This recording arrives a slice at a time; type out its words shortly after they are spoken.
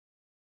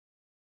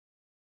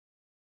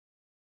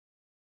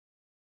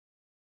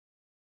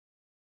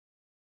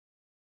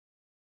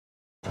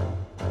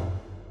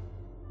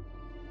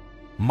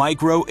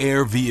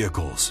Micro-air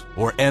vehicles,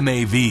 or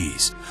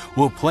MAVs,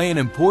 will play an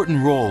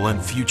important role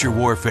in future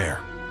warfare.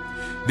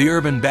 The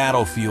urban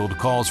battlefield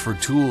calls for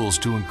tools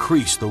to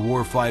increase the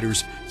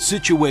warfighter's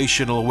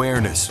situational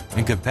awareness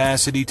and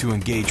capacity to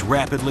engage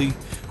rapidly,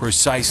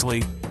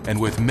 precisely, and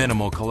with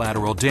minimal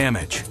collateral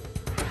damage.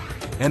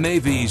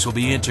 MAVs will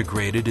be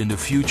integrated into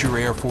future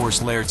Air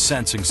Force layered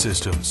sensing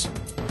systems.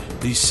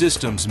 These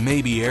systems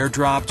may be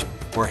airdropped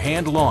or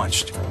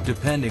hand-launched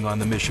depending on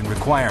the mission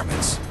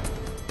requirements.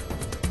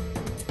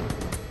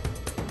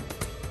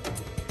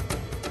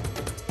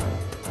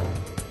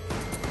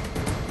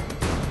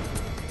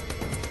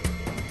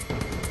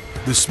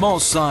 The small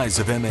size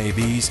of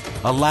MAVs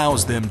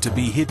allows them to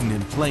be hidden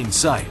in plain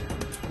sight.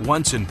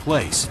 Once in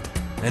place,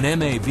 an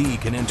MAV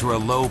can enter a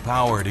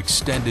low-powered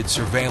extended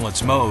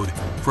surveillance mode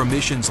for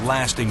missions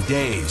lasting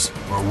days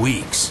or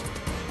weeks.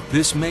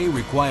 This may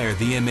require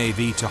the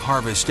MAV to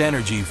harvest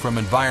energy from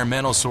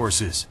environmental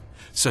sources,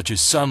 such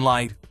as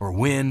sunlight or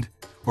wind,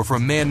 or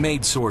from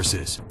man-made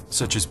sources,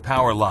 such as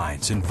power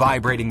lines and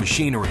vibrating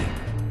machinery.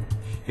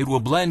 It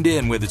will blend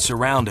in with its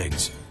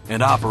surroundings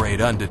and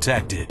operate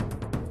undetected.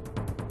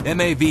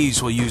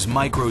 MAVs will use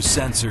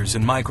microsensors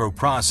and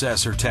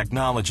microprocessor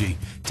technology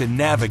to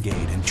navigate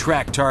and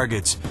track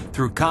targets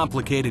through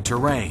complicated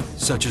terrain,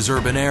 such as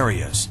urban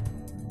areas.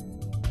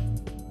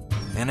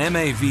 An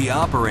MAV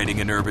operating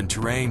in urban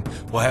terrain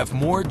will have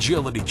more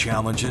agility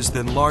challenges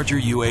than larger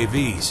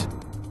UAVs.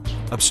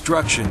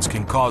 Obstructions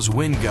can cause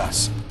wind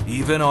gusts,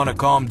 even on a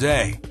calm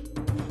day.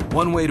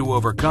 One way to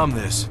overcome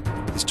this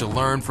is to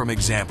learn from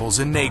examples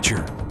in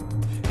nature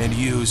and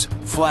use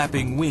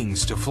flapping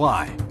wings to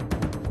fly.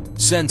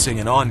 Sensing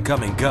an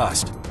oncoming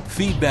gust,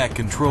 feedback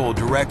control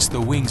directs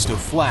the wings to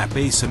flap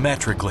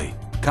asymmetrically,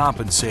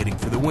 compensating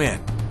for the wind.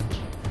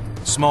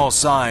 Small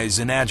size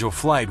and agile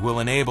flight will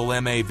enable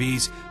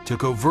MAVs to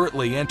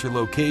covertly enter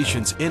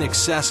locations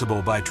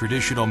inaccessible by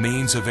traditional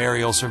means of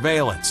aerial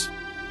surveillance.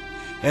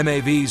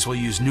 MAVs will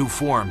use new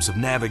forms of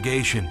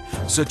navigation,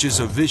 such as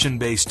a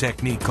vision-based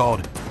technique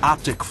called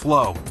optic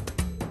flow.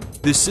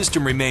 This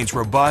system remains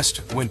robust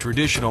when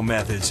traditional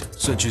methods,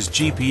 such as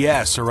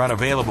GPS, are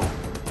unavailable.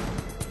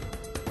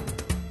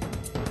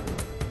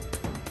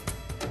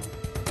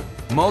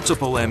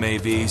 Multiple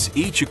MAVs,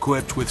 each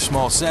equipped with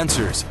small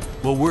sensors,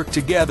 will work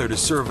together to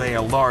survey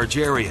a large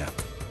area.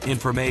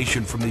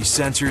 Information from these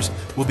sensors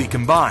will be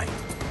combined,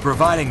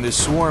 providing the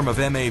swarm of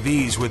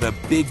MAVs with a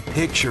big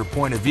picture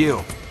point of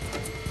view.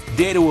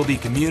 Data will be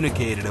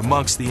communicated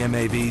amongst the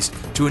MAVs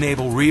to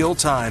enable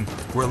real-time,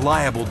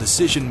 reliable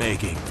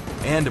decision-making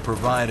and to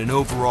provide an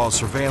overall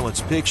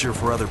surveillance picture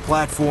for other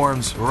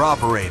platforms or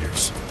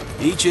operators.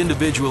 Each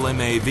individual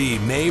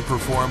MAV may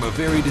perform a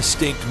very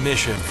distinct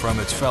mission from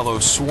its fellow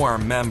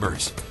swarm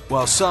members.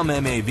 While some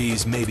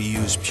MAVs may be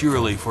used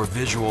purely for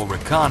visual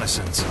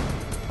reconnaissance,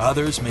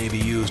 others may be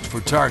used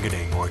for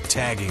targeting or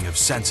tagging of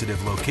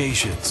sensitive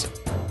locations.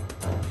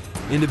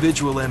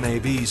 Individual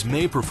MAVs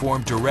may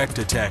perform direct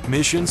attack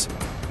missions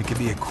and can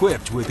be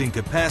equipped with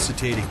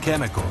incapacitating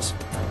chemicals,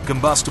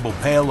 combustible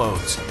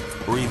payloads,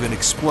 or even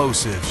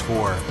explosives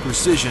for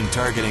precision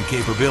targeting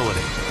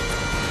capability.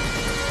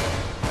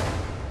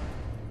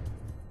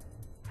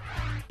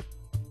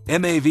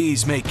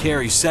 MAVs may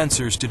carry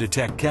sensors to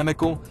detect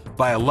chemical,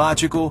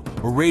 biological,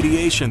 or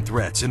radiation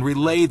threats and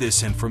relay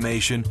this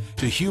information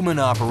to human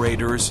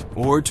operators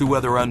or to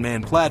other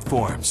unmanned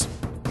platforms.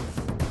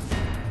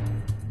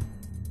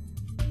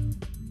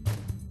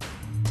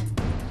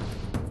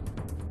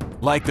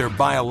 Like their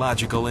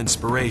biological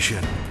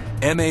inspiration,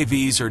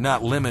 MAVs are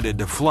not limited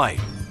to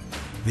flight.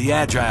 The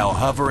agile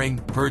hovering,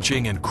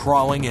 perching, and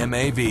crawling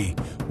MAV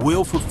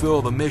will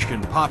fulfill the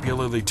mission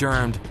popularly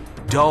termed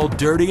dull,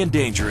 dirty, and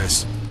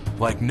dangerous,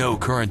 like no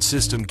current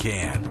system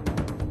can.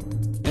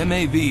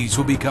 MAVs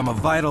will become a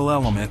vital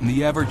element in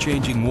the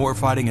ever-changing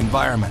warfighting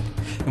environment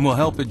and will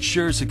help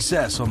ensure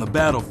success on the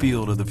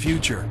battlefield of the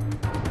future.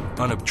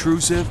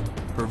 Unobtrusive,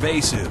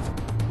 pervasive,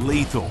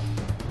 lethal,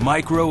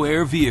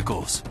 micro-air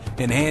vehicles,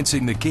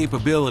 enhancing the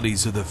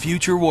capabilities of the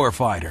future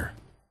warfighter.